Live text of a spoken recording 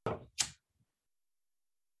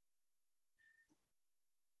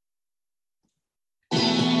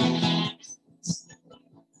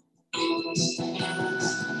Sprung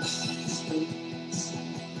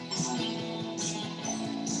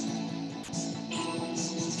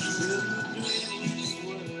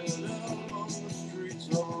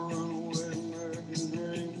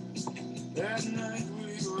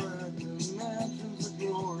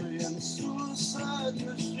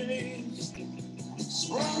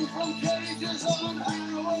from cages on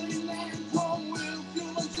highway land, from will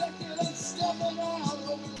fuel injected and stepping out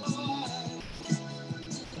of line.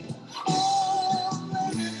 Oh,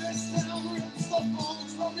 baby, this town rips the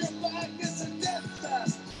bones from your back. It's a death trap.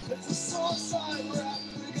 It's a suicide rap.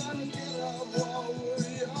 We gotta get up while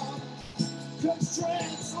we're young. 'Cause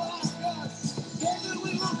trans like us, baby,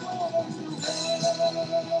 we were born to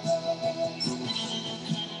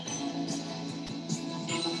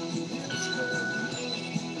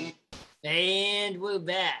And we're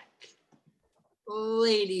back.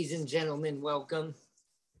 Ladies and gentlemen, welcome.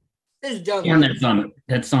 This is Doug. And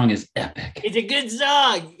that song is epic. It's a good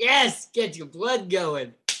song. Yes, get your blood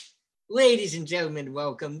going. Ladies and gentlemen,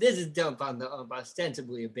 welcome. This is Dump on the Ump,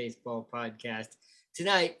 ostensibly a baseball podcast.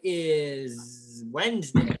 Tonight is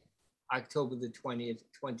Wednesday, October the 20th,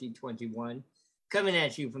 2021. Coming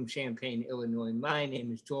at you from Champaign, Illinois. My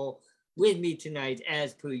name is Joel. With me tonight,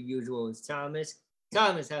 as per usual, is Thomas.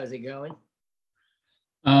 Thomas, how's it going?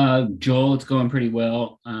 Joel, it's going pretty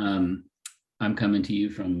well. I'm coming to you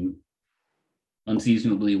from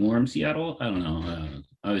unseasonably warm Seattle. I don't know.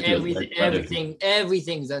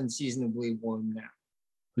 Everything's unseasonably warm now.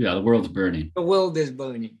 Yeah, the world's burning. The world is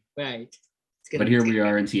burning, right? But here we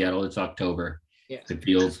are in Seattle. It's October. Yeah. It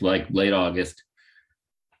feels like late August.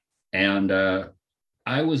 And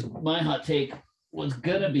my hot take was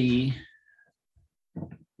gonna be,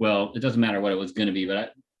 well, it doesn't matter what it was gonna be,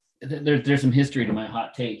 but there's some history to my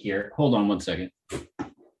hot take here. Hold on one second.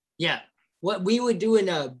 Yeah, what we were doing,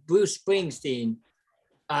 Bruce Springsteen.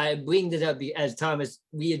 I bring this up as Thomas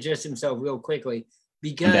readjusts himself real quickly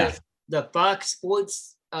because the Fox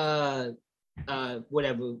Sports, MLB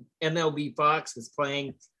Fox was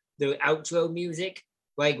playing the outro music,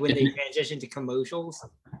 like when they transition to commercials,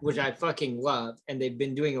 which I fucking love. And they've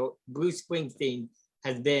been doing, Bruce Springsteen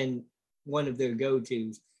has been one of their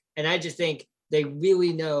go-tos. And I just think they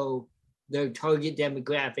really know their target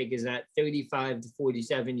demographic is that 35 to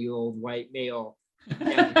 47-year-old white male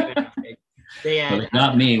demographic.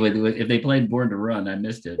 Not me. If they played Born to Run, I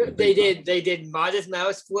missed it. They did Modest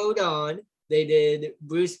Mouse Float On. They did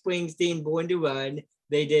Bruce Springsteen Born to Run.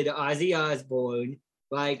 They did Ozzy Osbourne.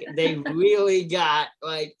 Like, they really got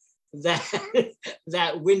like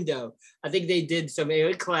that window. I think they did some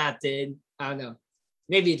Eric Clapton. I don't know.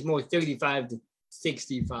 Maybe it's more 35 to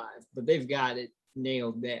 65, but they've got it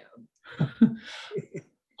nailed down.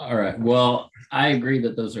 All right. Well, I agree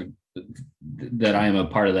that I am a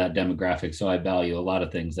part of that demographic, so I value a lot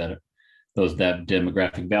of things that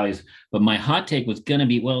demographic values. But my hot take was gonna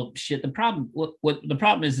be, well, shit. The problem, what the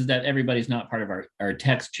problem is that everybody's not part of our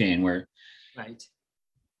text chain where, right?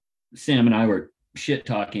 Sam and I were shit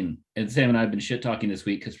talking, and Sam and I have been shit talking this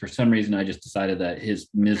week because for some reason I just decided that his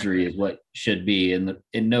misery is what should be, and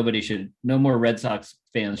no more Red Sox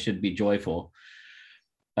fans should be joyful.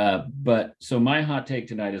 But so my hot take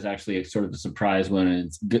tonight is actually a sort of a surprise one,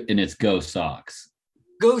 and it's Go Sox.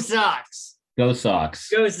 Go Sox. Go Sox.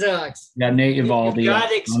 Go Sox. Yeah, Nate Eovaldi. You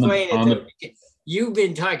gotta explain it. You've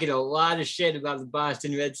been talking a lot of shit about the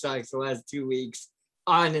Boston Red Sox the last 2 weeks,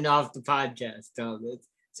 on and off the podcast, Thomas.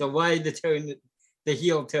 So why the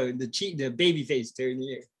heel turn, the babyface turn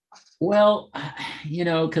here? Well,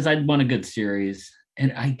 because I'd won a good series,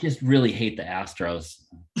 and I just really hate the Astros.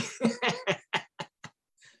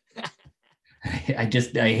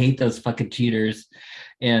 I hate those fucking cheaters,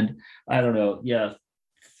 and I don't know. Yeah,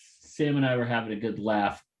 Sam and I were having a good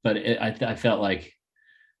laugh, but I felt like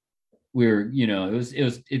we were,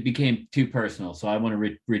 it became too personal. So I want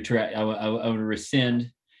to retract. I want to rescind,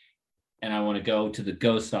 and I want to go to the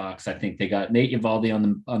Go Sox. I think they got Nate Eovaldi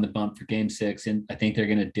on the bump for Game 6, and I think they're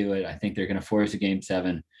going to do it. I think they're going to force a Game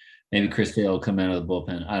 7. Maybe Chris Sale will come out of the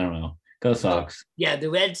bullpen. I don't know. Go Sox. Yeah,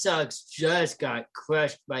 the Red Sox just got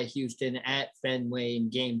crushed by Houston at Fenway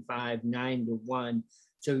in Game 5, 9-1.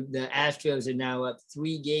 So the Astros are now up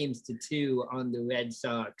 3-2 on the Red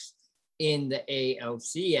Sox in the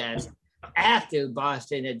ALCS after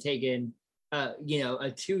Boston had taken, a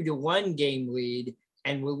 2-1 game lead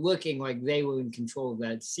and were looking like they were in control of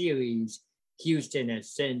that series. Houston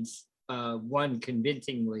has since won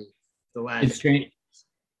convincingly the last.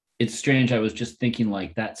 It's strange. I was just thinking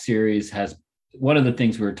like that series has, one of the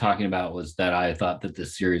things we were talking about was that I thought that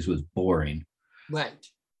this series was boring. Right.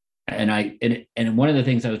 and one of the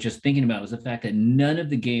things I was just thinking about was the fact that none of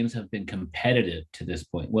the games have been competitive to this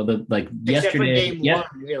point. Well, Except for yesterday, game one,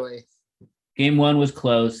 really. Game one was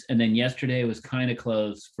close, and then yesterday was kind of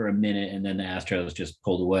close for a minute, and then the Astros just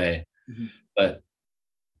pulled away. Mm-hmm.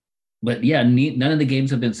 But yeah, none of the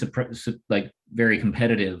games have been like very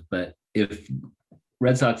competitive. But if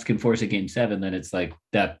Red Sox can force a game 7, then it's like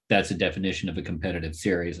that's a definition of a competitive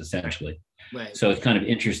series, essentially. Right. So it's kind of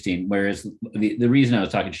interesting. Whereas the reason I was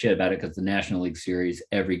talking shit about it, because the National League Series,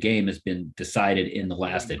 every game has been decided in the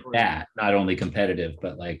last at bat, not only competitive,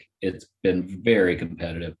 but like it's been very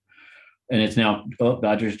competitive. And it's now,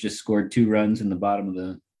 Dodgers just scored 2 runs in the bottom of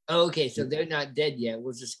the. Oh, okay, so they're not dead yet.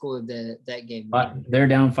 What's the score of that game? They're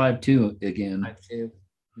down 5-2 again. 5-2.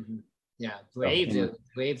 Mm-hmm. Yeah,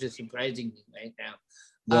 Braves are surprising me right now.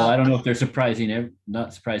 Well, I don't know if they're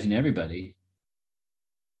not surprising everybody.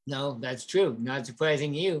 No, that's true. Not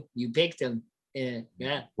surprising you. You picked them. Yeah.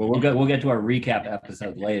 Well, we'll get to our recap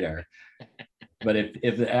episode later. But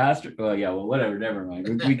if the Astros, whatever, never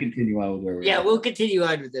mind. We continue on with where we're at. We'll continue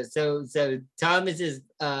on with this. So Thomas's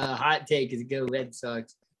hot take is go Red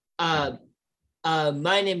Sox. My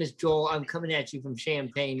name is Joel. I'm coming at you from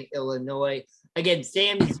Champaign, Illinois. Again,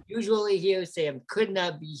 Sam is usually here. Sam could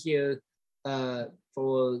not be here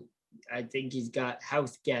for, I think he's got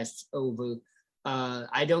house guests over.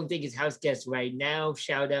 I don't think it's house guests right now.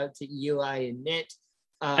 Shout out to Eli and Nit.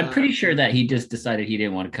 I'm pretty sure that he just decided he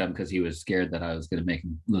didn't want to come because he was scared that I was going to make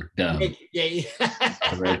him look dumb. Yeah.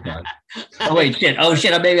 Oh, wait, shit. Oh,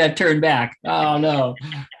 shit. Maybe I turned back. Oh, no.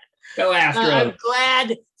 Go Astros. I'm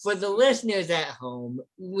glad for the listeners at home,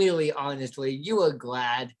 really honestly, you are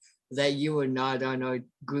glad that you were not on our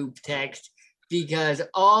group text, because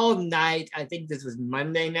all night, I think this was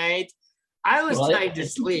Monday night, I was trying to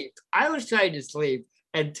sleep.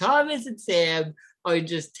 And Thomas and Sam are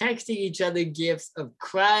just texting each other gifs of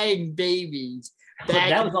crying babies.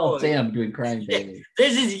 That was all Sam doing crying babies.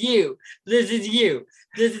 This is you. This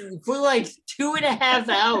is for like 2.5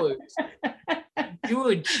 hours. You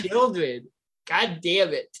were children. God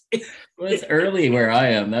damn it. Well, it's early where I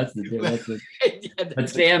am. That's the deal. But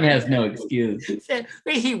Sam has no excuse.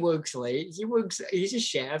 He works late. He's a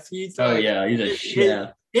chef. He's a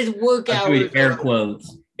chef. His work hours. Air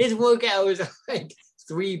quotes. His work hours are like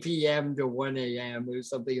 3 p.m. to 1 a.m. or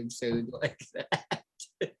something absurd like that.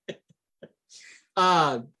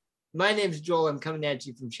 My name's Joel. I'm coming at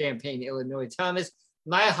you from Champaign, Illinois. Thomas,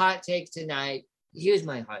 my hot take tonight. Here's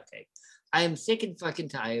my hot take. I am sick and fucking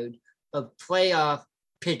tired of playoff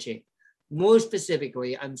pitching. More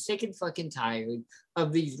specifically, I'm sick and fucking tired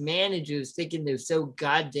of these managers thinking they're so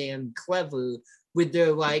goddamn clever with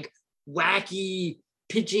their like wacky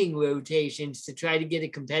pitching rotations to try to get a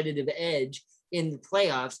competitive edge in the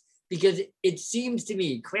playoffs, because it seems to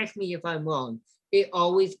me, correct me if I'm wrong, it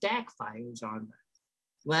always backfires on them,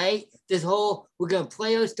 right? This whole, we're going to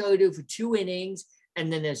play our starter for 2 innings,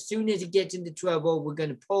 and then as soon as he gets into trouble, we're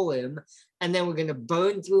going to pull him, and then we're going to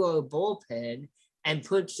burn through our bullpen and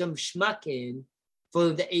put some schmuck in for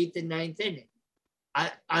the 8th and 9th inning.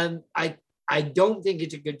 I don't think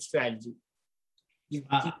it's a good strategy. You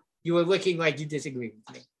were looking like you disagree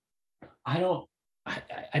with me. I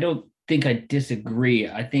don't think I disagree.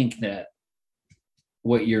 I think that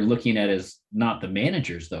what you're looking at is not the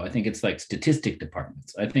managers, though. I think it's like statistic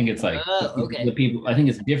departments. I think it's like the people. I think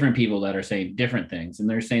it's different people that are saying different things, and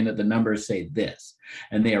they're saying that the numbers say this,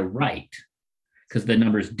 and they are right, because the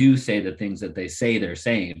numbers do say the things that they say they're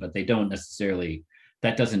saying, but they don't necessarily.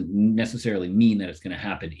 That doesn't necessarily mean that it's going to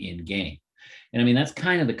happen in game. And I mean, that's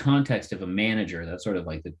kind of the context of a manager. That's sort of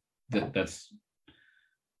like that's.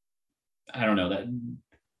 I don't know that.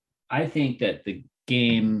 I think that the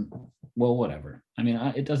game, well, whatever. I mean,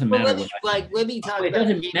 it doesn't matter. Let me talk. It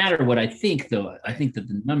doesn't matter what I think, though. I think that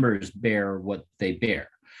the numbers bear what they bear,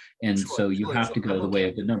 and so you have to go the way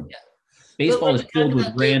of the numbers. Yeah. Baseball is filled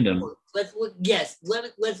with random. Let's look. Yes,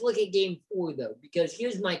 let's look at Game 4 though, because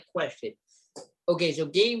here's my question. Okay, so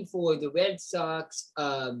Game 4, the Red Sox.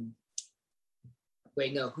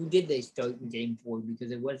 Wait, no. Who did they start in Game 4?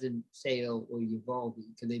 Because it wasn't Sale or Uvalde,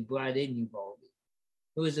 because they brought in Uvalde.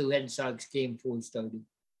 Who was the Red Sox Game 4 starting?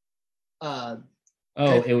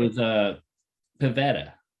 It was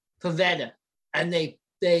Pivetta. Pivetta, and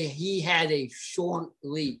he had a short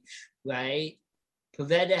leash, right?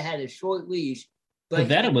 Pivetta had a short leash, but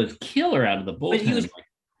Pivetta was killer out of the bullpen. But he was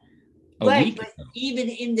right. But even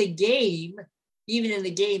in the game,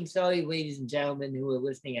 sorry, ladies and gentlemen who are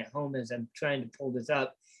listening at home as I'm trying to pull this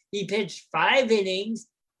up, he pitched 5 innings,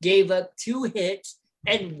 gave up 2 hits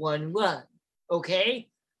and 1 run. Okay,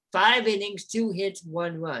 5 innings, 2 hits,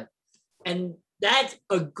 1 run. And that's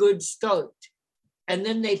a good start. and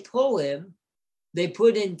then they pull him. They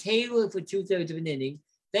put in Taylor for 2/3 of an inning.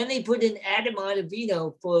 Then they put in Adam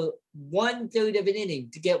Ottavino for 1/3 of an inning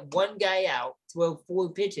to get one guy out, throw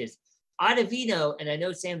 4 pitches. Ottavino, and I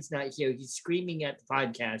know Sam's not here, he's screaming at the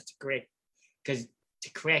podcast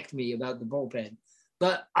to correct me about the bullpen.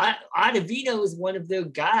 But Ottavino is one of their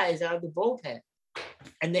guys out of the bullpen.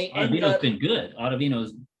 And they Ottavino's been good.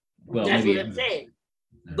 Ottavino's, well, that's maybe, what I'm saying.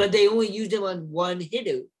 But they only used him on one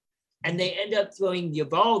hitter. And they end up throwing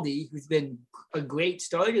Eovaldi, who's been a great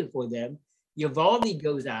starter for them. Eovaldi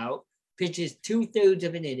goes out, pitches 2/3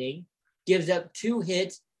 of an inning, gives up 2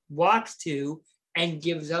 hits, walks 2, and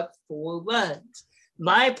gives up 4 runs.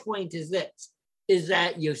 My point is this, is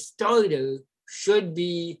that your starter should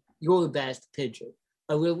be your best pitcher.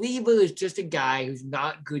 A reliever is just a guy who's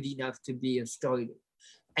not good enough to be a starter.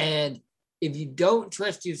 And if you don't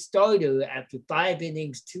trust your starter after 5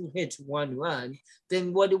 innings, 2 hits, 1 run,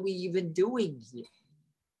 then what are we even doing here?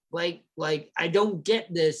 Like I don't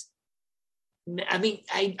get this. I mean,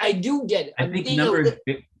 I do get it. I think numbers.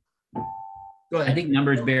 Go ahead. I think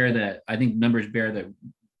numbers bear that.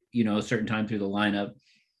 A certain time through the lineup,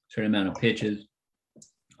 certain amount of pitches.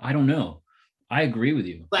 I don't know. I agree with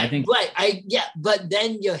you. But then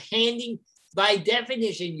by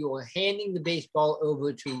definition, you're handing the baseball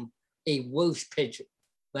over to a worse pitcher,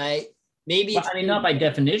 right? Maybe not by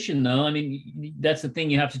definition, though. I mean, that's the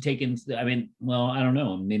thing you have to take into. I don't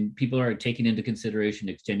know. I mean, people are taking into consideration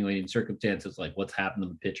extenuating circumstances, like what's happened to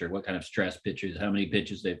the pitcher, what kind of stress pitches, how many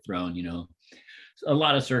pitches they've thrown. A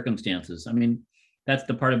lot of circumstances. I mean, that's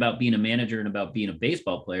the part about being a manager and about being a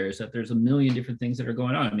baseball player, is that there's a million different things that are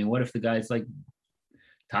going on. I mean, what if the guy's like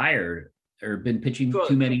tired or been pitching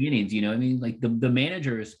too many innings? I mean, like the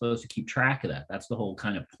manager is supposed to keep track of that. That's the whole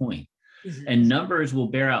kind of point. Mm-hmm. And numbers will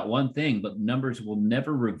bear out one thing, but numbers will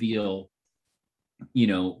never reveal,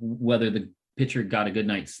 whether the pitcher got a good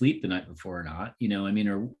night's sleep the night before or not,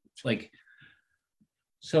 or like,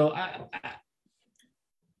 so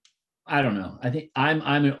I don't know. I think I'm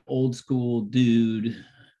an old school dude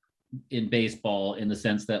in baseball, in the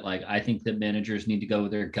sense that, like, I think that managers need to go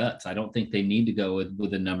with their guts. I don't think they need to go with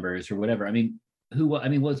the numbers or whatever. I mean,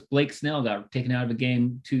 was Blake Snell got taken out of a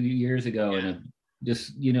game 2 years ago, and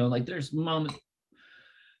there's moments.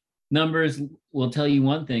 Numbers will tell you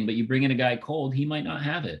one thing, but you bring in a guy cold, he might not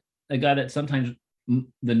have it. A guy that sometimes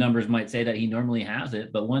the numbers might say that he normally has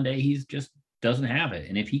it, but one day he's just doesn't have it.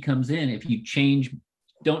 And if he comes in, if you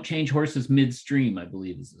don't change horses midstream, I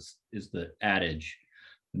believe is the adage.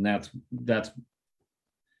 And that's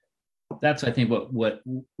I think what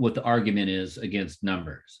the argument is against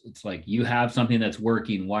numbers. It's like, you have something that's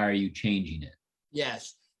working, why are you changing it?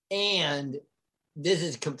 Yes. And this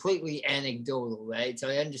is completely anecdotal, right? So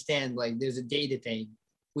I understand, like, there's a data thing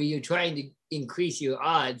where you're trying to increase your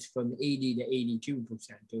odds from 80 to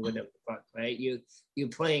 82% or whatever the fuck, right? You're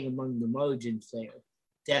playing among the margins there.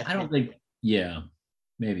 Definitely. I don't think,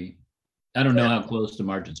 maybe. I don't know how close the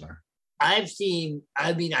margins are.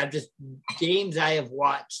 Games I have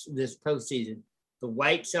watched this postseason, the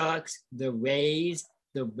White Sox, the Rays,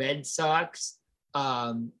 the Red Sox.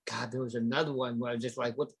 There was another one where I was just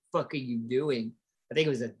like, what the fuck are you doing? I think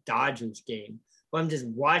it was a Dodgers game. But I'm just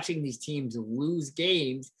watching these teams lose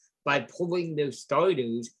games by pulling their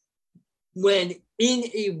starters when in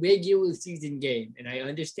a regular season game. And I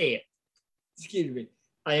understand.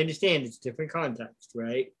 I understand it's different context,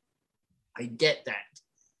 right? I get that.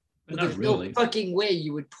 But there's no fucking way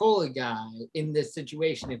you would pull a guy in this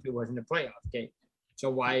situation if it wasn't a playoff game. So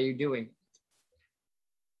why are you doing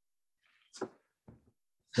it?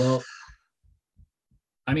 Well,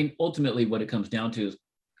 I mean, ultimately what it comes down to is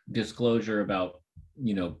disclosure about,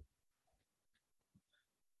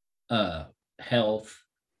 health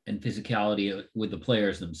and physicality with the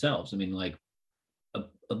players themselves. I mean, like,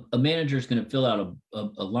 a manager is going to fill out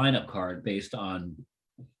a lineup card based on,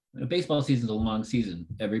 baseball season's a long season.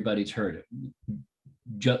 Everybody's heard it.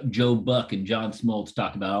 Joe Buck and John Smoltz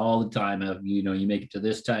talk about all the time of, you make it to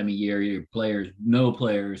this time of year, your players, no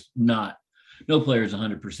players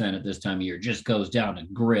 100% at this time of year, just goes down to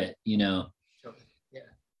grit, Yeah.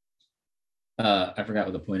 I forgot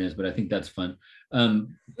what the point is, but I think that's fun.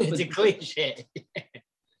 It's a cliche.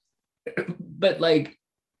 But, like,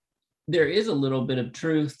 there is a little bit of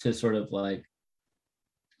truth to sort of like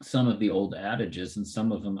some of the old adages, and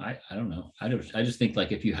some of them, I don't know. I just think,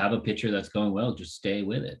 like, if you have a pitcher that's going well, just stay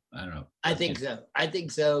with it. I don't know. I think so. I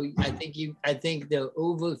think they're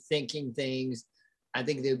overthinking things. I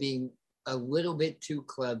think they're being a little bit too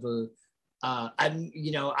clever. I'm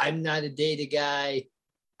not a data guy.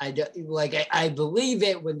 I believe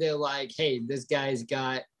it when they're like, hey, this guy's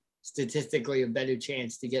got statistically a better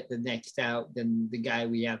chance to get the next out than the guy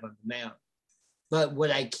we have on the mound. But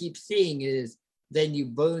what I keep seeing is then you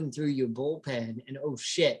burn through your bullpen and oh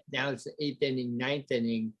shit, now it's the 8th inning, 9th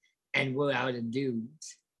inning, and we're out of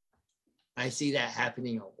dudes. I see that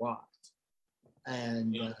happening a lot.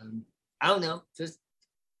 And I don't know, just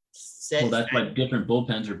well, that's why different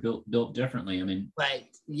bullpens are built differently. I mean, right.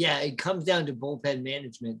 Yeah, it comes down to bullpen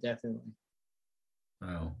management, definitely.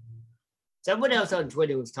 Oh. Someone else on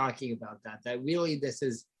Twitter was talking about that really this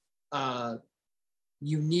is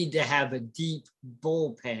you need to have a deep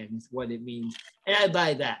bullpen is what it means. And I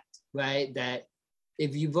buy that, right? That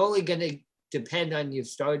if you're only going to depend on your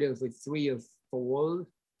starter for 3 or 4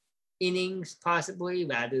 innings, possibly,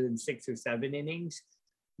 rather than 6 or 7 innings,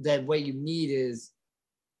 then what you need is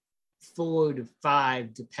 4 to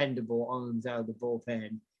 5 dependable arms out of the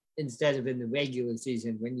bullpen instead of in the regular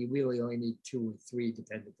season when you really only need 2 or 3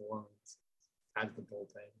 dependable arms out of the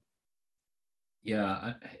bullpen.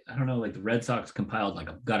 Yeah, I don't know. Like the Red Sox compiled,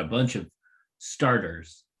 got a bunch of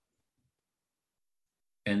starters,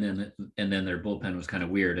 and then their bullpen was kind of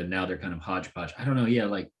weird, and now they're kind of hodgepodge. I don't know. Yeah,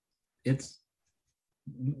 like it's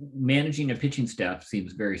managing a pitching staff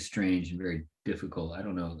seems very strange and very difficult. I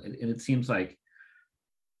don't know, and it seems like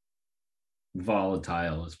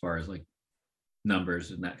volatile as far as like numbers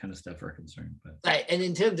and that kind of stuff are concerned. But right, and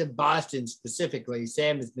in terms of Boston specifically,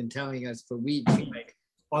 Sam has been telling us for weeks like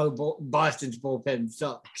Boston's bullpen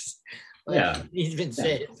sucks. Yeah, he's been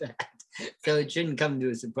saying that, so it shouldn't come to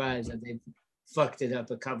a surprise that they've fucked it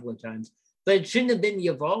up a couple of times. But it shouldn't have been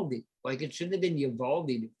Eovaldi. Like it shouldn't have been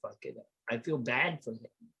Eovaldi to fuck it up. I feel bad for him,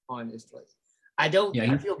 honestly. I feel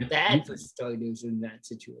bad for starters in that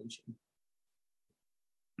situation.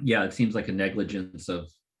 Yeah, it seems like a negligence of,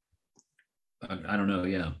 I don't know.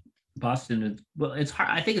 Yeah, Boston is, well, it's hard.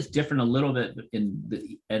 I think it's different a little bit in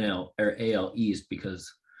the NL or AL East because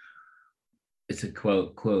it's a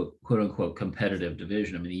quote unquote competitive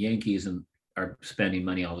division. I mean, the Yankees are spending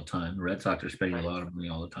money all the time. The Red Sox are spending a lot of money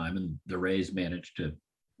all the time, and the Rays managed to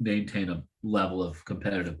maintain a level of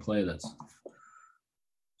competitive play that's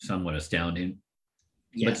somewhat astounding.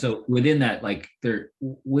 Yeah. But so within that, like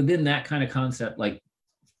within that kind of concept, like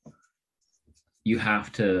you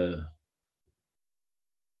have to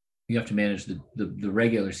manage the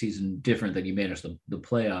regular season different than you manage the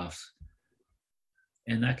playoffs.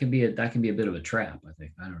 And that can be a bit of a trap, I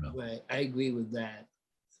think. I don't know. Right. I agree with that.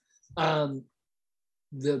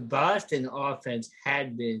 The Boston offense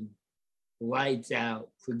had been lights out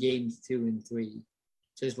for games 2 and 3.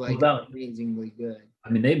 Just like amazingly good. I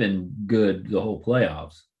mean, they've been good the whole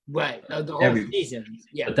playoffs. Right. The whole season.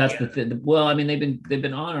 Yeah. But that's the thing. Well, I mean, they've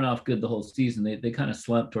been on and off good the whole season. They kind of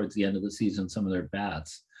slumped towards the end of the season, some of their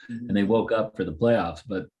bats. Mm-hmm. And they woke up for the playoffs,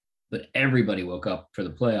 but everybody woke up for the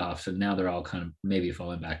playoffs, and now they're all kind of maybe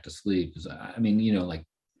falling back to sleep. I mean, you know, like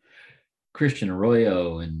Christian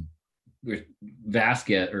Arroyo and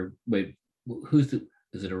Vasquez, or wait, is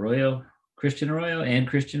it Arroyo? Christian Arroyo and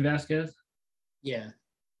Christian Vasquez? Yeah.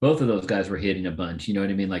 Both of those guys were hitting a bunch, you know what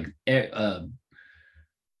I mean? Like,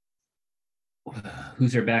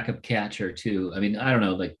 who's their backup catcher too? I mean, I don't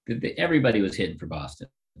know, like everybody was hitting for Boston.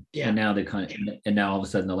 Yeah. And now and now all of a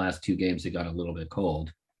sudden the last 2 games, they got a little bit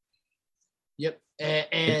cold. Yep.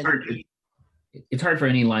 And it's hard for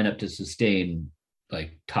any lineup to sustain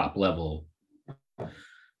like top level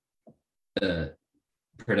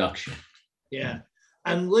production. Yeah.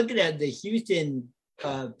 I'm looking at the Houston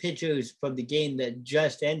pitchers from the game that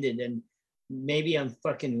just ended, and maybe I'm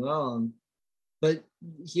fucking wrong, but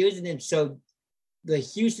here's an so the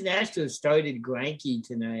Houston Astros started Greinke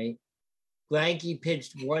tonight. Greinke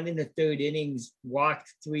pitched 1 1/3 innings,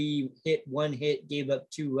 walked 3, hit 1 hit, gave up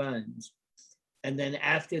 2 runs. And then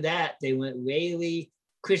after that, they went Raley.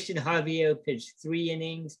 Christian Javier pitched 3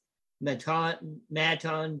 innings.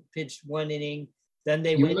 Maton pitched 1 inning. Then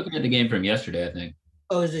they were looking at the game from yesterday, I think.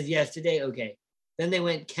 Oh, is it yesterday? Okay. Then they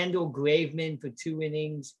went Kendall Graveman for 2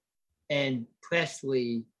 innings, and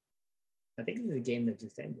Presley. I think it was a game that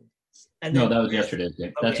just ended. And no, that was yesterday's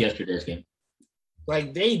game. Okay. That's yesterday's game.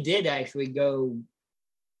 Like they did actually go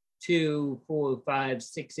 2, 4, 5,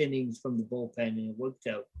 6 innings from the bullpen, and it worked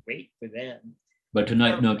out great for them. But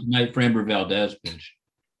tonight Framber Valdez pitched.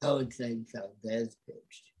 Oh, tonight Valdez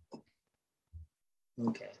pitched.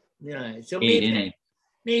 Okay. Yeah. So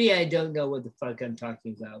maybe I don't know what the fuck I'm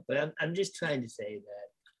talking about, but I'm just trying to say that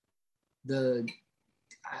the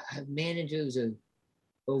managers are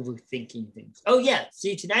overthinking things. Oh yeah.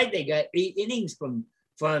 See, tonight they got 8 innings from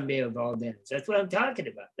Framber Valdez. That's what I'm talking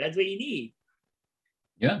about. That's what you need.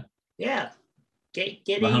 Yeah. Yeah.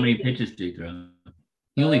 Get well, how many pitches did he throw?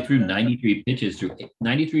 He only threw 93 pitches through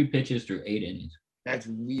 8 innings. That's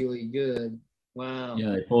really good. Wow.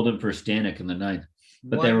 Yeah, they pulled him for Stanek in the ninth,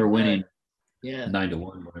 but they One were guy. winning Yeah,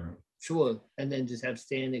 9-1, whatever. sure. And then just have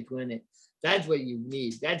Stanek win it. That's what you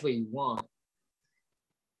need. That's what you want.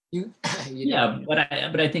 You Yeah, know.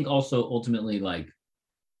 but I think also ultimately, like,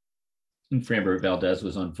 Framber Valdez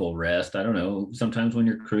was on full rest. I don't know. Sometimes when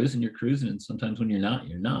you're cruising, and sometimes when you're not,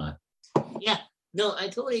 you're not. Yeah. No, I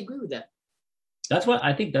totally agree with that. That's why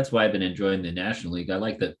I've been enjoying the National League. I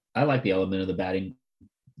like the element of the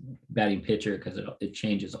batting pitcher because it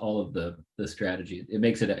changes all of the strategy. It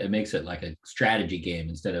makes it like a strategy game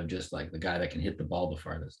instead of just like the guy that can hit the ball the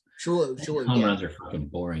farthest. Sure. Home runs are fucking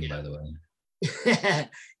boring, by the way.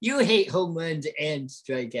 You hate home runs and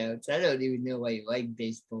strikeouts. I don't even know why you like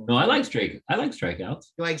baseball. No, I like strikeouts. You like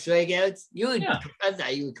strikeouts? Yeah. I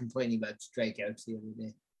thought you were complaining about strikeouts the other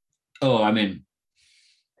day. Oh, I mean,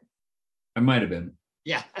 I might have been.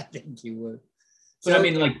 Yeah, I think you were. But I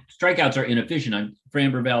mean, like, strikeouts are inefficient.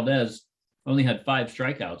 Framber Valdez only had 5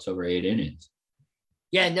 strikeouts over 8 innings.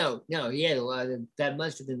 Yeah, no, he had a lot of that.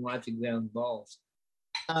 Must have been lots of ground balls.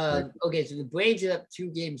 Okay, so the Braves are up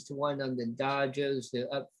 2-1 on the Dodgers.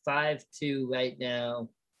 They're up 5-2 right now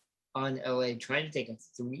on LA, trying to take a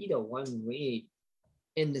 3-1 lead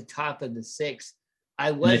in the top of the 6th.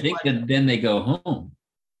 I think that then they go home.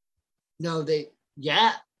 No,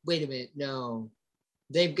 wait a minute. No.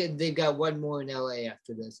 They've got one more in LA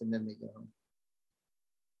after this, and then they go home.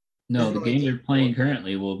 No, the game they're playing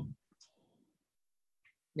currently will.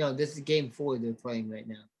 No, this is game 4 they're playing right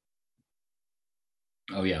now.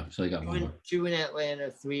 Oh yeah, so they got 1 more. 2 in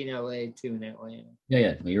Atlanta, 3 in LA, 2 in Atlanta.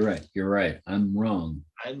 Yeah. No, you're right. I'm wrong.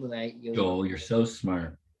 I'm right. Joel, you're so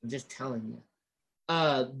smart. I'm just telling you.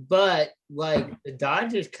 But like the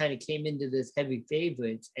Dodgers kind of came into this heavy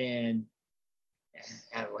favorites, and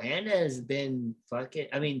Atlanta has been fucking.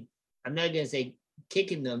 I mean, I'm not gonna say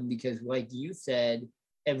kicking them because, like you said,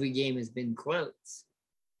 every game has been close.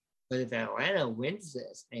 But if Atlanta wins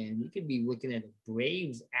this, man, you could be looking at a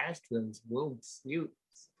Braves Astros World Series.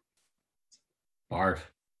 Barf.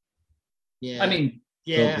 Yeah. I mean,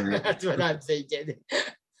 yeah, that's what I'm thinking.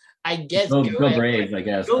 I guess go Braves, I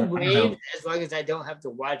guess. Go Braves as long as I don't have to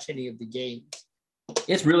watch any of the games.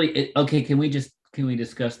 It's really okay. Can we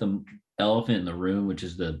discuss the elephant in the room, which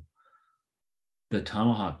is the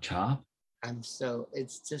tomahawk chop?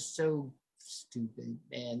 It's just so stupid,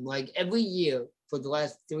 man. Like every year for the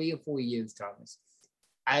last 3 or 4 years, Thomas,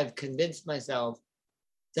 I have convinced myself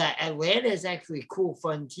that Atlanta is actually a cool,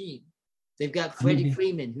 fun team. They've got Freddie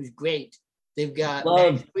Freeman, who's great. They've got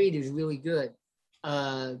Max Fried, who's really good.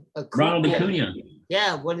 Ronald Acuna.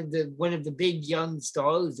 Yeah, one of the big young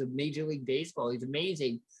stars of Major League Baseball. He's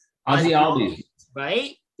amazing. Ozzie Albies,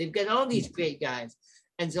 right? They've got all these great guys,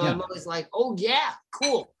 and so I'm always like, oh yeah,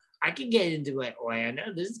 cool. I can get into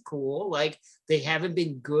Atlanta. This is cool. Like they haven't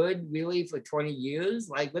been good really for 20 years.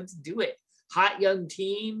 Like let's do it. Hot young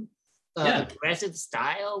team, aggressive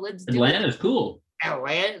style. Let's do Atlanta's cool.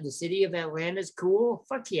 Atlanta, the city of Atlanta's cool.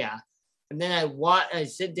 Fuck yeah. And then I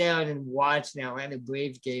sit down and watch an Atlanta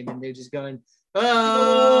Braves game, and they're just going,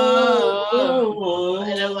 oh,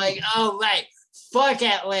 and I'm like, oh right, fuck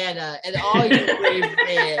Atlanta and all you Braves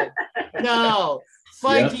fans. No,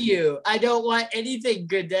 fuck you. I don't want anything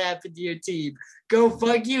good to happen to your team. Go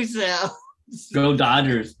fuck yourself. Go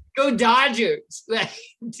Dodgers. Go Dodgers.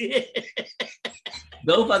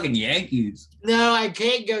 Go fucking Yankees. No, I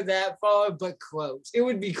can't go that far, but close. It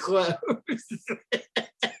would be close.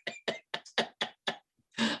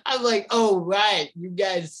 I'm like, oh right, you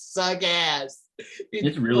guys suck ass.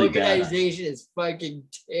 It's really bad. Organization is fucking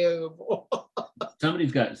terrible. I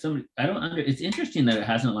don't under. It's interesting that it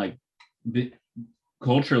hasn't like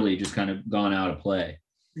culturally just kind of gone out of play.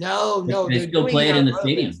 No, they still play it in the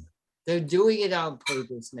stadium. They're doing it on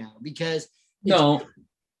purpose now because no.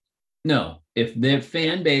 If their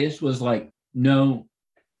fan base was like, no,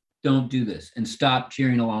 don't do this, and stop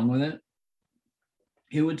cheering along with it,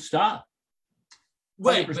 it would stop.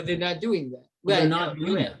 Right, but they're not doing that. They're not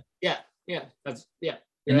doing it. Yeah. That's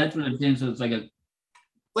what I'm saying. So it's like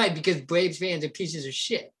right, because Braves fans are pieces of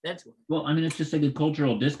shit. That's why. Well, I mean, it's just like a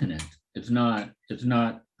cultural disconnect. It's not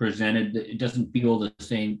presented. It doesn't feel the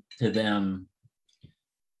same to them.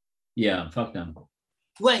 Yeah, fuck them.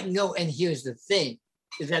 Right, no, and here's the thing,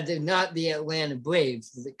 is that they're not the Atlanta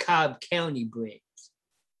Braves, they're the Cobb County Braves,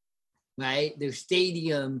 right? Their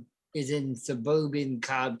stadium is in suburban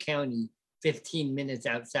Cobb County, 15 minutes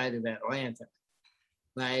outside of Atlanta,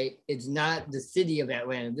 right? It's not the city of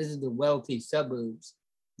Atlanta. This is the wealthy suburbs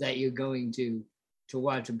that you're going to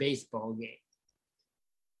watch a baseball game.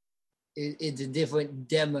 It's a different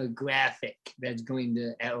demographic that's going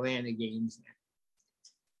to Atlanta games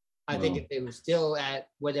now. I think if they were still at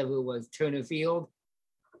whatever it was, Turner Field.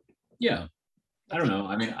 Yeah. I don't know.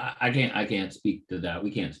 I mean, I can't speak to that.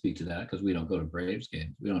 We can't speak to that because we don't go to Braves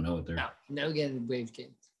games. We don't know what they're. No getting the Braves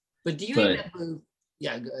games. But do you remember?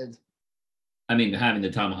 Yeah, go ahead. I mean, having the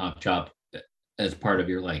tomahawk chop as part of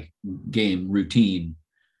your like game routine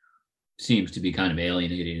seems to be kind of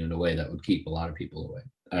alienating in a way that would keep a lot of people away.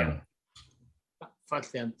 I don't know.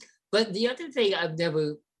 Fuck them. But the other thing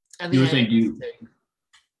You were saying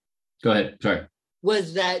go ahead. Sorry.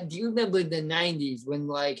 Was that, do you remember the 90s when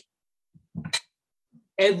like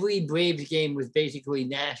every Braves game was basically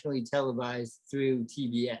nationally televised through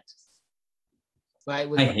TBS? Right?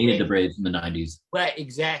 I hated the Braves in the 90s. Right,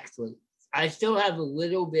 exactly. I still have a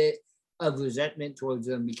little bit of resentment towards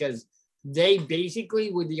them because they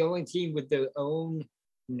basically were the only team with their own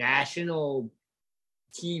national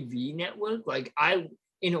TV network. Like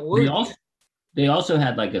they also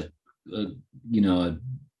had like a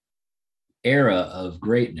era of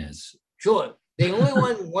greatness. Sure. They only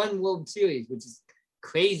won one World Series, which is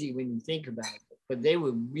crazy when you think about it. But they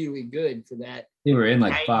were really good for that. They were in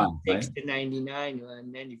like 5, right? To 99 or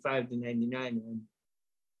 95 to 99 run.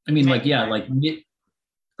 I mean, like, yeah, like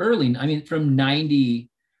early, I mean, from 90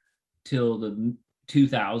 till the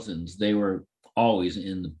 2000s, they were always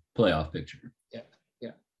in the playoff picture. Yeah.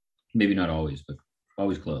 Yeah. Maybe not always, but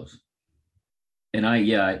always close. And I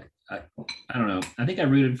don't know. I think I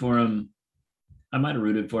rooted for him. I might have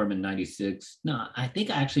rooted for him in 96. No, I think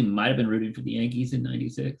I actually might have been rooting for the Yankees in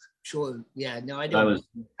 96. Sure. Yeah. No, I don't blame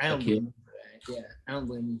you for that. Yeah. I don't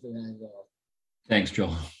blame you for that at all. Thanks,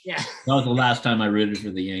 Joel. Yeah. That was the last time I rooted for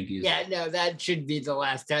the Yankees. Yeah, no, that should be the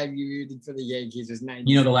last time you rooted for the Yankees was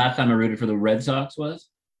 90. You know, the last time I rooted for the Red Sox was?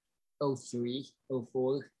 03,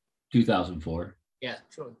 04. 2004. Yeah,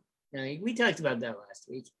 sure. No, we talked about that last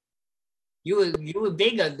week. You were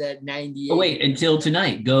big on that 98. Oh, wait, until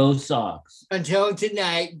tonight. Go Sox. Until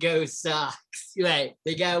tonight, go Sox. Right.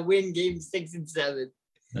 They got to win game 6 and 7.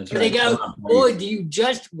 That's right. Or or do you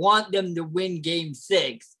just want them to win game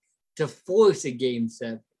 6 to force a game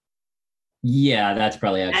 7? Yeah, that's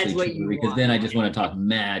probably actually true because then I just want to talk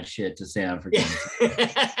mad shit to Sam for game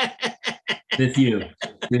 6. This you.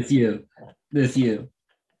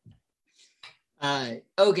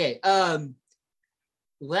 Okay.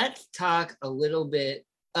 Let's talk a little bit.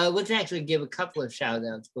 Let's actually give a couple of shout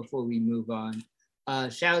outs before we move on.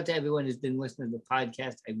 Shout out to everyone who's been listening to the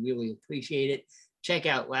podcast. I really appreciate it. Check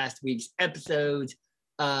out last week's episodes.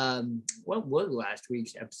 What were last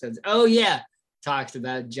week's episodes? Oh, yeah. Talked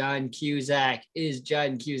about John Cusack. Is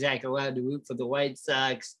John Cusack allowed to root for the White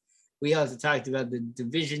Sox? We also talked about the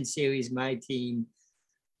division series, my team.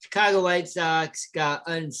 Chicago White Sox got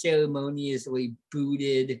unceremoniously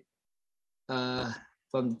booted from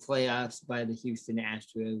the playoffs by the Houston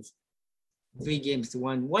Astros.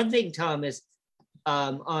 3-1. One thing, Thomas,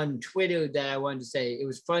 on Twitter that I wanted to say, it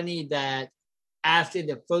was funny that after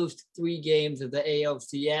the first 3 games of the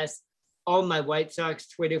ALCS, all my White Sox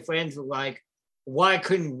Twitter friends were like, why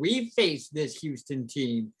couldn't we face this Houston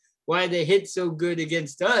team? Why they hit so good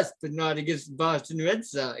against us, but not against the Boston Red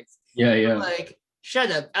Sox? Yeah. I'm like, shut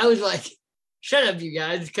up. I was like, shut up, you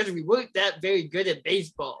guys, because we weren't that very good at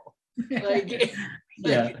baseball. Like,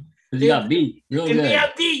 yeah, because you got beat real good. We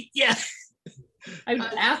got beat, yeah. I mean,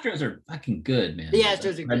 Astros are fucking good, man. The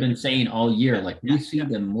Astros are good. I've been saying all year, like, we see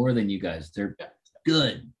them more than you guys. They're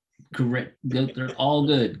good. Correct. They're all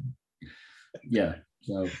good. Yeah.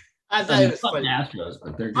 So I thought it was funny. Astros,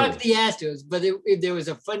 but they're Fuck good. the Astros, but there was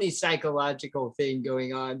a funny psychological thing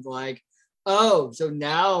going on, like, oh, so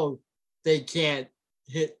now they can't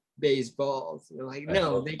hit baseballs. They're like,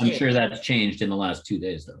 no, they can't. I'm sure that's changed in the last 2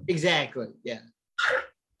 days, though. Exactly. Yeah.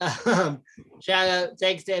 Shout out.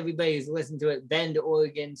 Thanks to everybody who's listened to it. Bend,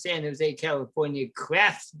 Oregon, San Jose, California,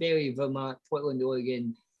 Craftsbury, Vermont, Portland,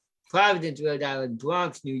 Oregon, Providence, Rhode Island,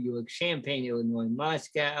 Bronx, New York, Champaign, Illinois,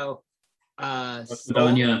 Moscow,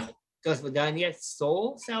 Gospadania,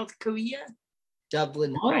 Seoul, South Korea,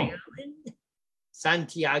 Dublin, Ireland,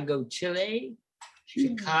 Santiago, Chile,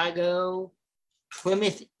 Chicago,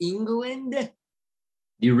 Plymouth, England.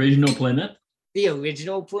 The original Plymouth? The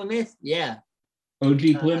original Plymouth? Yeah.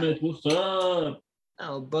 OG Plymouth, what's up?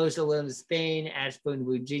 Oh, Barcelona, Spain, Ashburn,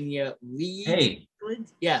 Virginia, Leeds. Hey.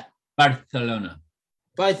 England? Yeah. Barcelona.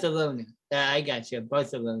 I got you.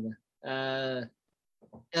 Barcelona. LA.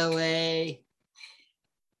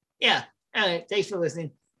 Yeah. All right. Thanks for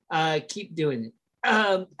listening. Keep doing it.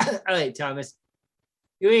 All right, Thomas.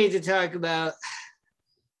 You ready to talk about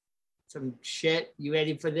some shit? You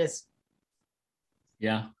ready for this?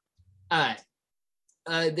 Yeah. All right.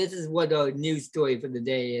 This is what our news story for the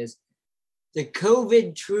day is. The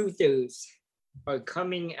COVID truthers are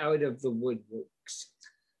coming out of the woodworks.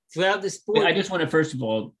 Throughout the sport. I just want to first of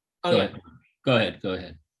all go ahead.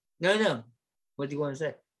 No. What do you want to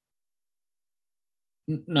say?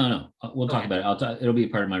 No. We'll talk about it. It'll be a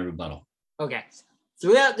part of my rebuttal. Okay.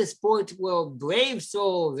 Throughout the sports world, brave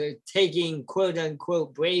souls are taking quote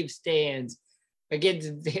unquote brave stands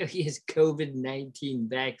against various COVID-19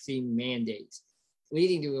 vaccine mandates,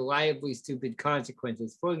 leading to reliably stupid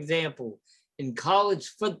consequences. For example, in college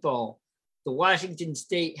football, the Washington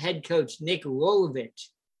State head coach Nick Rolovich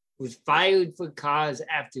was fired for cause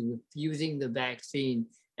after refusing the vaccine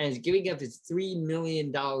and is giving up his $3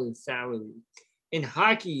 million salary. In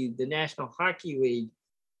hockey, the National Hockey League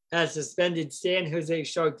has suspended San Jose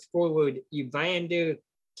Sharks forward Evander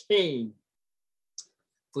Kane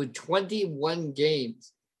for 21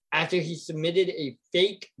 games after he submitted a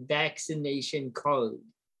fake vaccination card.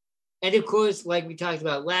 And of course, like we talked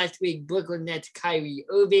about last week, Brooklyn Nets Kyrie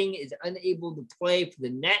Irving is unable to play for the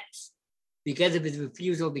Nets because of his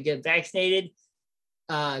refusal to get vaccinated.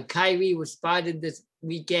 Kyrie was spotted this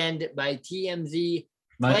weekend by TMZ.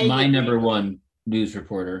 My number one news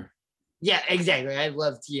reporter. Yeah, exactly. I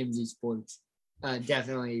love TMZ Sports.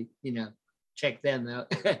 Definitely, check them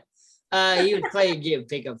out. He was playing a game of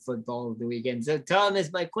pickup football over the weekend. So,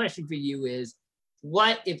 Thomas, my question for you is,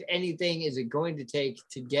 what, if anything, is it going to take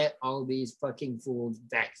to get all these fucking fools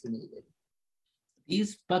vaccinated?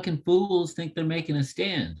 These fucking fools think they're making a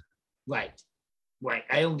stand. Right.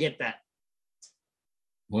 I don't get that.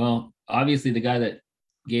 Well, obviously, the guy that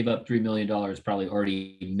gave up $3 million probably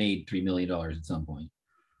already made $3 million at some point.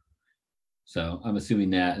 So I'm assuming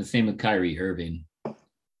that. And same with Kyrie Irving.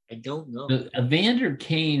 I don't know. Evander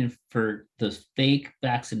Kane for the fake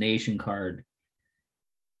vaccination card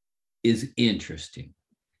is interesting.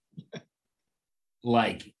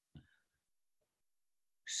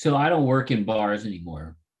 So I don't work in bars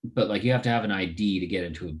anymore, but you have to have an ID to get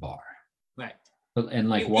into a bar. Right. And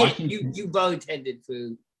Washington. You bartended for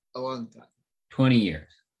a long time. 20 years.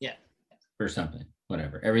 Yeah. Or something.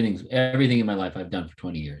 Whatever. Everything in my life I've done for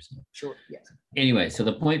 20 years. Sure. Yeah. Anyway, so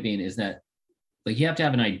the point being is that you have to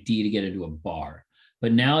have an ID to get into a bar,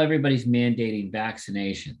 but now everybody's mandating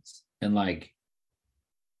vaccinations, and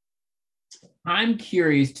I'm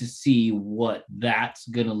curious to see what that's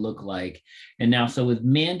gonna look like. And now, so with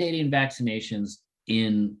mandating vaccinations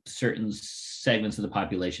in certain segments of the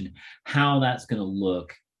population, how that's gonna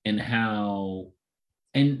look, and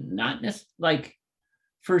not necessarily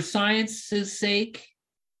for science's sake,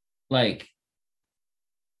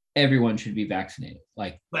 everyone should be vaccinated.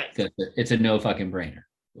 Right. It's a no fucking brainer.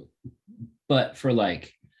 But for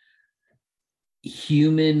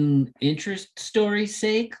human interest story's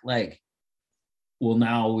sake, well,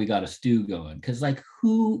 now we got a stew going. Because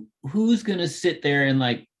who's gonna sit there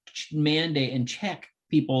and mandate and check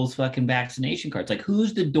people's fucking vaccination cards?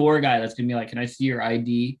 Who's the door guy that's gonna be can I see your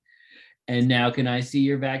ID? And now can I see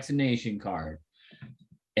your vaccination card?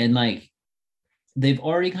 And they've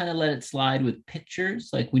already kind of let it slide with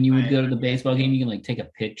pictures. When you would go to the baseball game, you can take a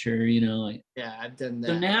picture, Yeah, I've done that.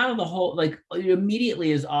 So now the whole it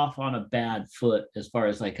immediately is off on a bad foot as far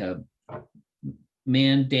as a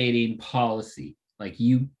mandating policy.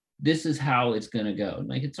 This is how it's gonna go.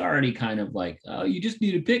 It's already kind of oh, you just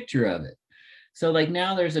need a picture of it. So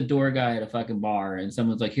now there's a door guy at a fucking bar and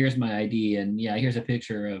someone's here's my ID, and yeah, here's a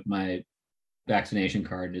picture of my vaccination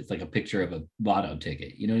card. It's a picture of a lotto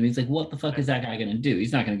ticket. You know what I mean? It's what the fuck is that guy gonna do?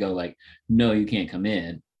 He's not gonna go no, you can't come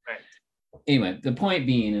in. Right. Anyway, the point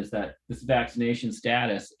being is that this vaccination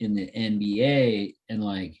status in the NBA and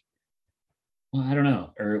I don't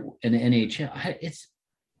know, or in the NHL,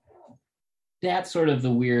 that's sort of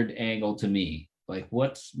the weird angle to me.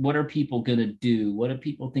 What are people gonna do? What do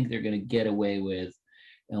people think they're gonna get away with,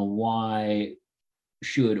 and why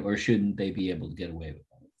should or shouldn't they be able to get away with it?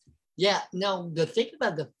 Yeah, no, the thing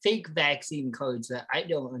about the fake vaccine cards that I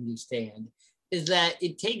don't understand is that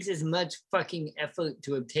it takes as much fucking effort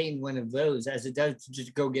to obtain one of those as it does to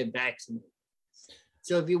just go get vaccinated.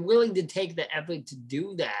 So if you're willing to take the effort to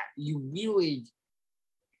do that, you really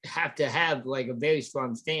have to have a very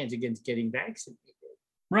strong stance against getting vaccinated.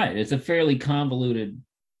 Right. It's a fairly convoluted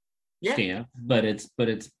stance, but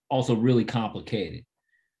it's also really complicated.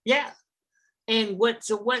 Yeah. And what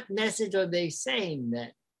message are they saying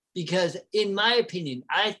then? Because in my opinion,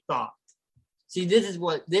 I thought, this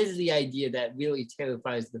is the idea that really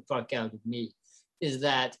terrifies the fuck out of me, is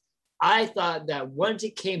that I thought that once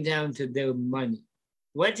it came down to their money,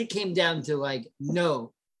 once it came down to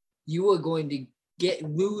no, you are going to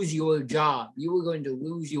lose your job, you are going to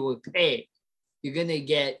lose your pay, you're going to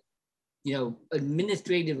get,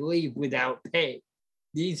 administrative leave without pay,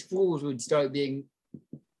 these fools would start being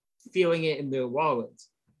feeling it in their wallets,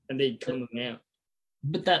 and they'd come out.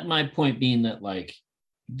 But that my point being that like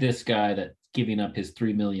this guy that's giving up his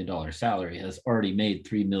 $3 million salary has already made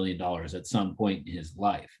 $3 million at some point in his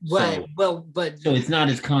life. Right. So it's not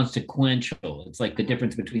as consequential. It's like the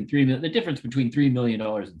difference between $3 million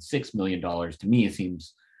and $6 million to me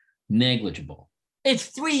seems negligible.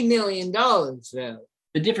 It's $3 million though.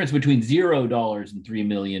 The difference between $0 and $3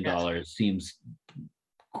 million seems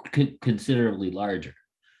considerably larger.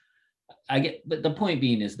 I get, but the point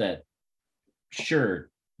being is that sure,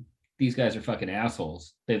 these guys are fucking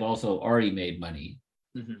assholes. They've also already made money.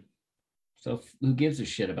 Mm-hmm. So who gives a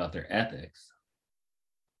shit about their ethics?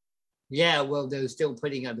 Yeah, well, they're still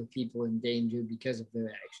putting other people in danger because of their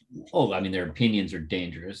actions. Oh, I mean, their opinions are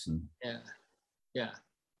dangerous, and yeah,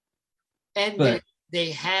 and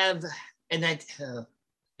they have, and that.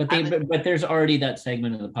 But there's already that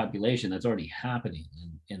segment of the population that's already happening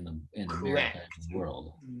in America and the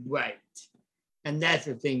world. Right. And that's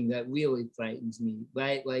the thing that really frightens me,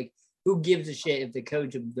 right? Like, who gives a shit if the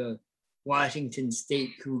coach of the Washington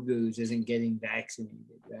State Cougars isn't getting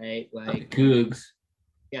vaccinated, right? Like Cougs.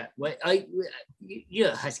 Yeah. What? You're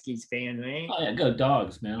a Huskies fan, right? Oh yeah, go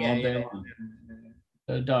Dogs, man, all day long.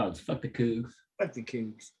 Go Dogs. Fuck the Cougs. Fuck the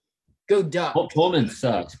Cougs. Go Dogs. Pullman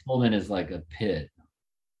sucks. Pullman is like a pit.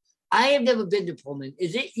 I have never been to Pullman.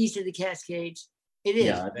 Is it east of the Cascades? It is.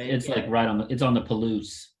 Yeah, right? It's like right on it's on the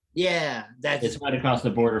Palouse. Yeah, it's right across the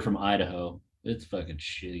border from Idaho. It's fucking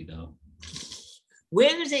shitty though.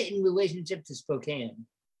 Where is it in relationship to Spokane?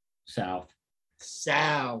 South.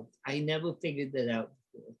 I never figured that out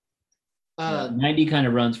before. 90 kind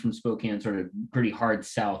of runs from Spokane, sort of pretty hard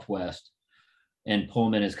southwest, and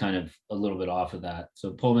Pullman is kind of a little bit off of that.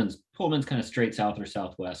 So Pullman's kind of straight south or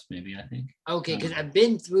southwest, maybe, I think. Okay, because I've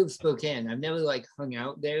been through Spokane. I've never like hung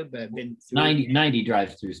out there, but I've been through 90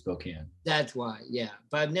 drives through Spokane. That's why, yeah.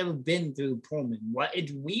 But I've never been through Pullman. What?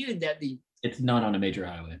 It's weird that it's not on a major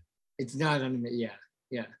highway. It's not on a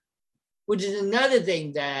yeah. Which is another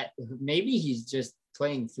thing that maybe he's just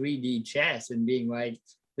playing 3D chess and being like,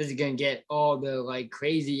 this is gonna get all the like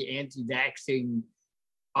crazy anti-vaxxing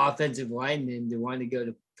offensive linemen to want to go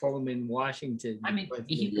to Pullman, Washington. I mean,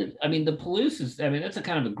 the Palouse is, that's a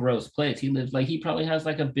kind of a gross place. He probably has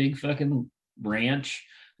like a big fucking ranch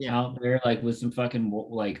out there, like with some fucking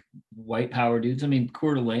like white power dudes. I mean,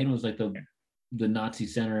 Coeur d'Alene was like the Nazi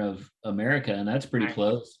center of America, and that's pretty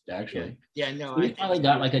close, actually. Yeah, no. So he probably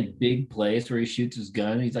got like a big place where he shoots his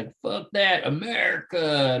gun. And he's like, fuck that,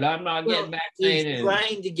 America, and I'm not getting vaccinated. He's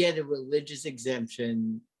trying to get a religious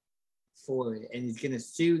exemption for it, and he's going to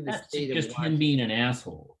sue the state of Washington. Just him being an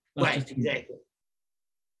asshole. Right, exactly.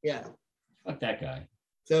 Yeah. Fuck that guy.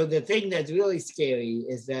 So the thing that's really scary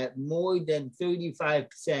is that more than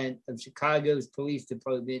 35% of Chicago's police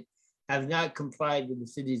department have not complied with the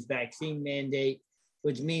city's vaccine mandate,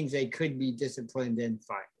 which means they could be disciplined and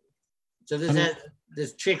fined. So has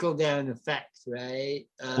this trickle down effect, right?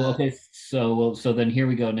 Okay. So then here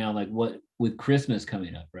we go now. Like what with Christmas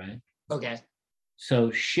coming up, right? Okay.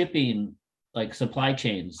 So shipping, like supply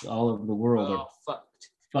chains all over the world are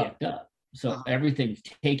fucked up. So everything's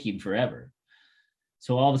taking forever.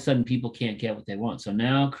 So all of a sudden people can't get what they want. So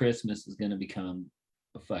now Christmas is going to become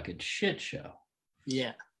a fucking shit show.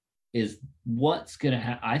 Yeah. Is what's going to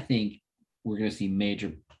happen. I think we're going to see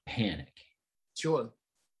major panic. Sure.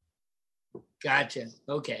 Gotcha.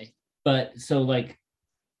 Okay. But so like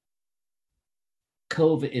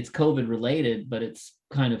COVID, it's COVID related, but it's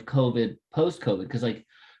kind of COVID post-COVID, because like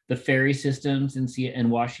the ferry systems in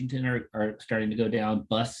Washington are starting to go down.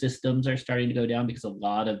 Bus systems are starting to go down because a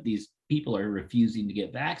lot of these people are refusing to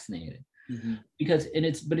get vaccinated. Mm-hmm. Because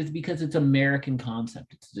it's American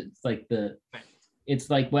concept. It's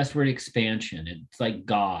like westward expansion. It's like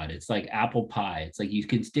God. It's like apple pie. It's like you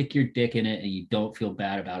can stick your dick in it and you don't feel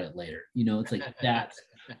bad about it later. It's like that's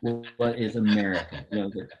what is America.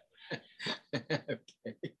 Okay.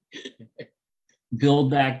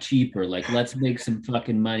 Build back cheaper. Like, let's make some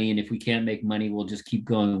fucking money, and if we can't make money, we'll just keep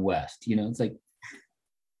going west. It's like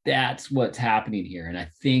that's what's happening here, and I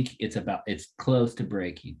think it's close to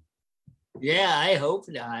breaking. Yeah, I hope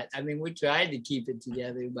not. I mean, we tried to keep it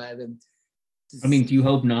together by them. I mean, do you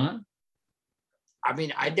hope not? I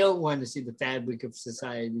mean, I don't want to see the fabric of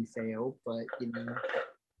society fail, but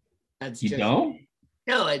that's you don't.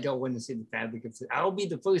 No, I don't want to see the fabric of society. I'll be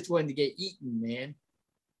the first one to get eaten, man.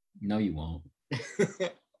 No, you won't.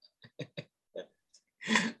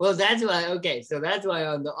 Well, that's why. Okay, so that's why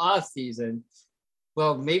on the off season,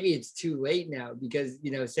 Well, maybe it's too late now because,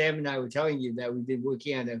 Sam and I were telling you that we've been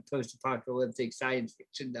working on a post-apocalyptic science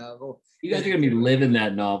fiction novel. You guys are gonna be living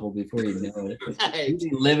that novel before you know it. Right. You'll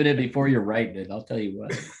be living it before you're writing it. I'll tell you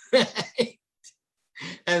what. Right.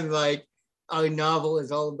 And like our novel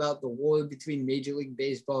is all about the war between Major League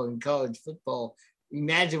Baseball and college football.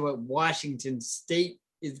 Imagine what Washington State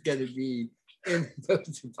is going to be in the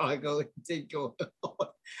post-apocalyptic world.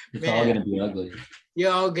 It's all gonna be ugly.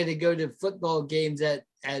 You're all going to go to football games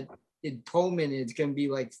in Pullman. And it's going to be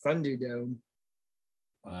like Thunderdome.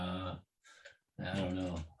 I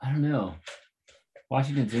don't know.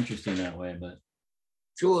 Washington's interesting that way, but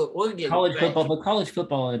Sure, Oregon. college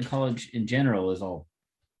football and college in general is all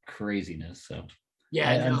craziness. So Yeah,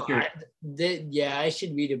 I'm sure. I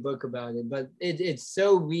should read a book about it, but it's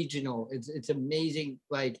so regional. It's amazing.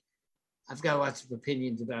 Like, I've got lots of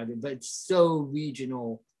opinions about it, but it's so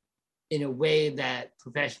regional in a way that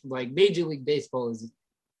professional, like Major League Baseball, is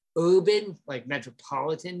urban, like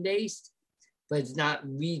metropolitan based, but it's not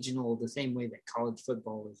regional the same way that college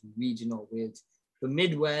football is regional with the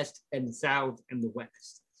Midwest and the South and the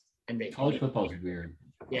West. And College football is weird.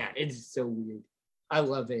 Yeah, it's so weird. I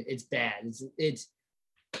love it. It's bad. It's.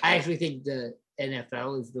 I actually think the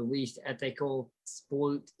NFL is the least ethical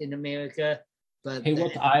sport in America. But Hey,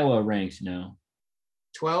 what's Iowa ranked now?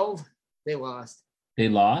 12? They lost. They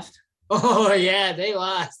lost? Oh yeah, they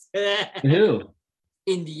lost. Who?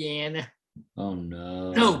 Indiana. Oh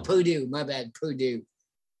no. No, Purdue. My bad, Purdue.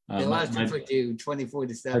 They lost my, to Purdue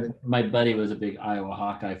 24-7. my buddy was a big Iowa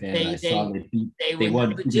Hawkeye fan. I saw They won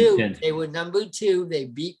number two. 10. They were number 2. They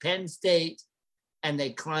beat Penn State, and they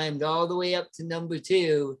climbed all the way up to number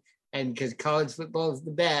 2. And because college football is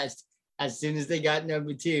the best, as soon as they got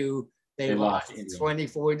number 2, they lost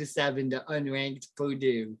 24-7 to unranked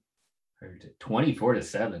Purdue.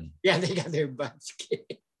 24-7. Yeah, they got their butts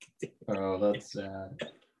kicked. Oh, that's sad.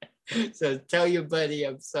 So tell your buddy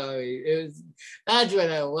I'm sorry. That's what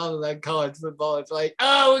I love about college football. It's like,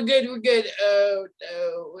 oh, we're good. Oh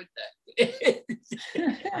no, what the?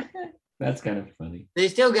 That's kind of funny. They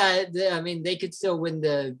still got it. I mean, they could still win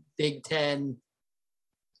the Big Ten.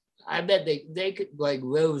 I bet they could, like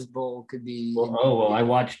Rose Bowl could be. Well, I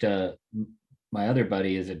watched. My other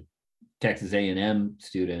buddy is a Texas A&M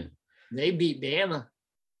student. They beat Bama.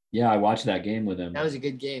 Yeah, I watched that game with him. That was a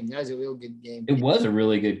good game. That was a real good game. It was a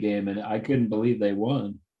really good game, and I couldn't believe they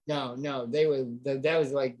won. No, they were. That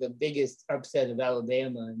was like the biggest upset of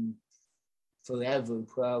Alabama in forever,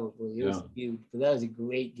 probably. It was huge, but that was a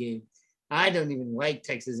great game. I don't even like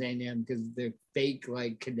Texas A&M because they're fake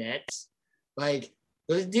like cadets. Like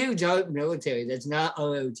those dudes aren't military. That's not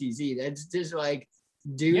ROTC. That's just like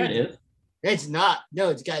dude. Yeah, it is. It's not. No,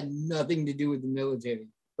 it's got nothing to do with the military.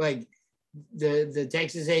 Like the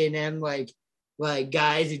Texas A&M like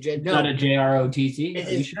guys who just not a JROTC.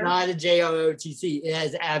 It's sure? Not a JROTC. It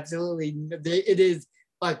has absolutely. It is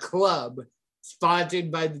a club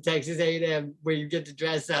sponsored by the Texas A&M where you get to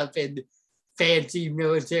dress up in fancy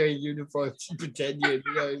military uniforms and pretend you're.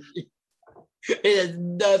 It has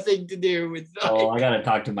nothing to do with. I gotta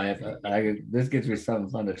talk to my. This gives me something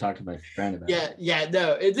fun to talk to my friend about. Yeah.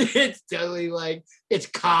 No, it's totally like it's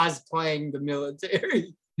cosplaying the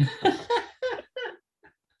military.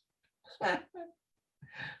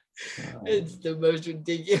 It's the most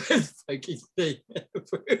ridiculous fucking thing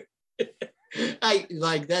ever.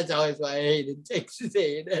 That's always why I hated Texas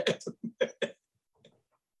A&M.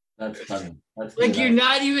 That's funny. That's like you're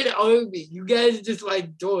not even Army. You guys are just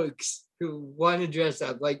like dorks who want to dress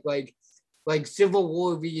up like Civil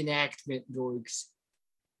War reenactment dorks.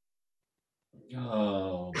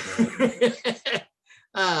 Oh.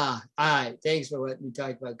 All right. Thanks for letting me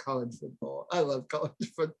talk about college football. I love college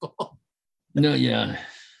football. No, yeah.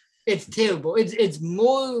 It's terrible. It's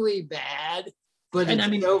morally bad, but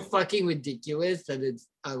it's so fucking ridiculous that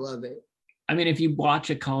I love it. I mean, if you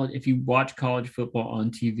watch college football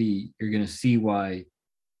on TV, you're gonna see why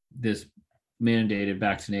this mandated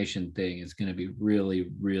vaccination thing is gonna be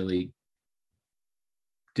really, really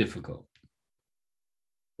difficult.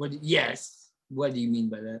 Yes. What do you mean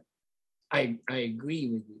by that? I agree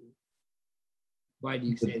with you. Why do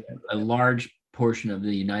you say that? A large portion of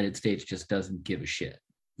the United States just doesn't give a shit.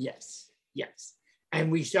 Yes. And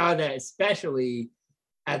we saw that especially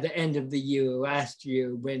at the end of the year last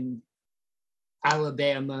year when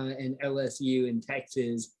Alabama and LSU and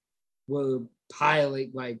Texas were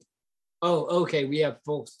piling like, oh, okay, we have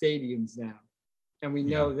full stadiums now. And we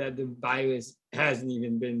know that the virus hasn't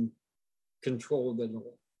even been controlled at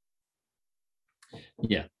all.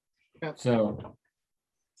 Yeah. So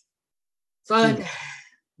fun.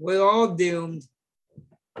 We're all doomed.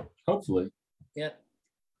 Hopefully. Yeah.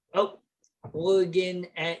 Oh, Oregon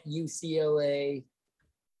at UCLA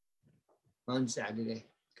on Saturday.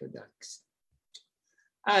 Go Ducks.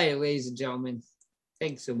 All right, ladies and gentlemen,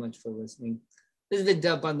 thanks so much for listening. This is the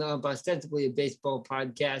Dump on the Ump, ostensibly a baseball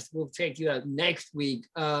podcast. We'll check you out next week.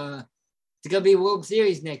 It's going to be World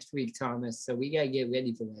Series next week, Thomas, so we got to get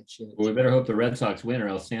ready for that shit. Well, we better hope the Red Sox win, or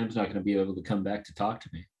else Sam's not going to be able to come back to talk to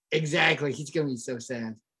me. Exactly. He's going to be so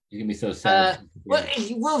sad. He's going to be so sad. Well,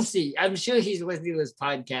 we'll see. I'm sure he's listening to this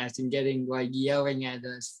podcast and getting, like, yelling at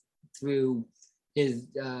us through his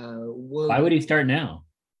world. Why would he start now?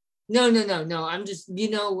 No. I'm just,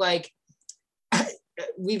 like,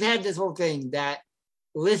 we've had this whole thing that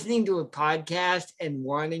listening to a podcast and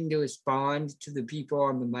wanting to respond to the people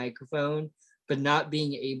on the microphone, but not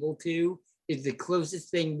being able to, is the closest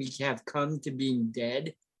thing we have come to being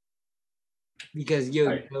dead. Because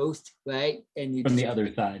you're a ghost, right? And you from the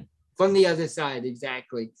other side. From the other side,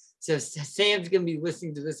 exactly. So Sam's going to be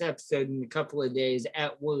listening to this episode in a couple of days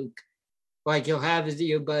at work. Like, he'll have his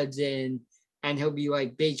earbuds in, and he'll be,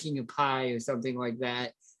 like, baking a pie or something like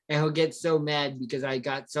that. And he'll get so mad because I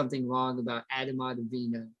got something wrong about Adam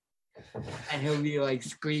Ottavino. And he'll be, like,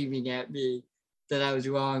 screaming at me that I was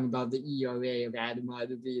wrong about the ERA of Adam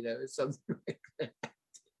Ottavino or something like that.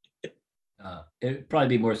 It'd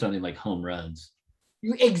probably be more something like home runs.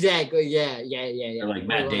 Exactly. Yeah. Or like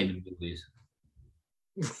Matt Damon movies.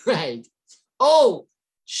 Right. Oh,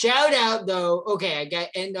 shout out though. Okay, I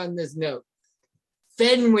got to end on this note.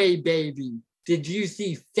 Fenway Baby. Did you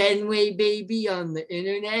see Fenway Baby on the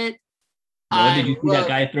internet? Did you see that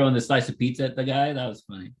guy throwing the slice of pizza at the guy? That was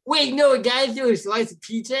funny. Wait, no, a guy threw a slice of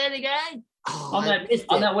pizza at a guy? Oh,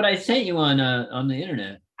 on that what I sent you on the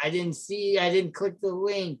internet. I didn't click the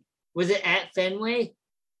link. Was it at Fenway?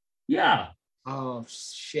 Yeah. Oh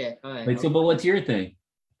shit. All right. Wait, so but what's your thing?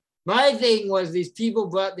 My thing was these people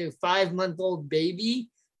brought their 5-month-old baby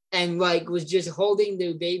and like was just holding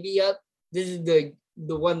their baby up. This is the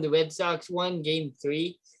one the Red Sox won, game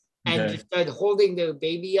 3, and just started holding their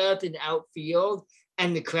baby up in outfield,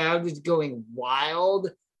 and the crowd was going wild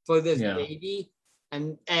for this baby.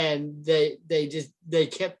 And they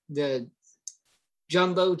kept the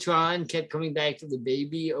Jumbotron kept coming back to the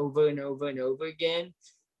baby over and over and over again.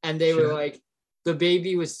 And they were like, the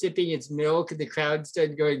baby was sipping its milk and the crowd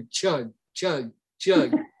started going chug, chug,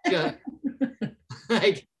 chug, chug.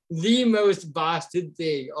 Like the most Boston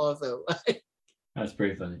thing also. That's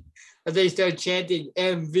pretty funny. And they started chanting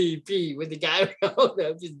MVP when the guy held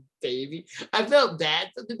up his baby. I felt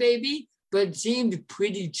bad for the baby, but it seemed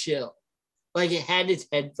pretty chill. Like it had its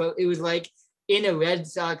headphones. It was like in a Red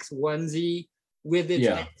Sox onesie with its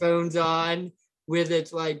headphones on, with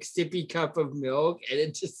its like sippy cup of milk, and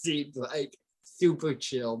it just seemed like super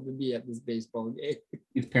chill to be at this baseball game.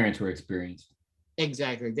 His parents were experienced.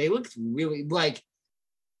 Exactly. They looked really like,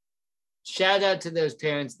 shout out to those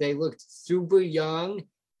parents. They looked super young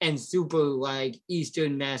and super like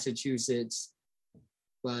Eastern Massachusetts,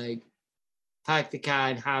 like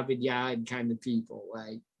Pacticon, Harvard Yard kind of people,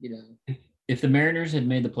 like, If the Mariners had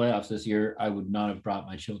made the playoffs this year, I would not have brought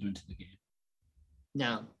my children to the game.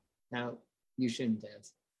 No, you shouldn't have.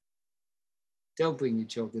 Don't bring your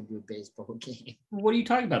children to a baseball game. What are you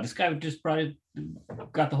talking about? This guy just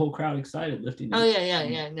got the whole crowd excited, lifting. Oh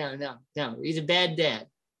yeah. No. He's a bad dad.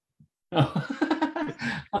 Oh,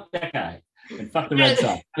 fuck that guy. And fuck the Red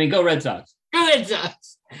Sox. I mean, go Red Sox. Go Red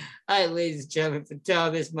Sox. All right, ladies and gentlemen, for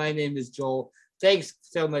Thomas, my name is Joel. Thanks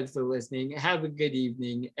so much for listening. Have a good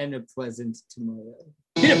evening and a pleasant tomorrow.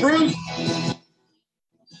 Hit it, Bruce.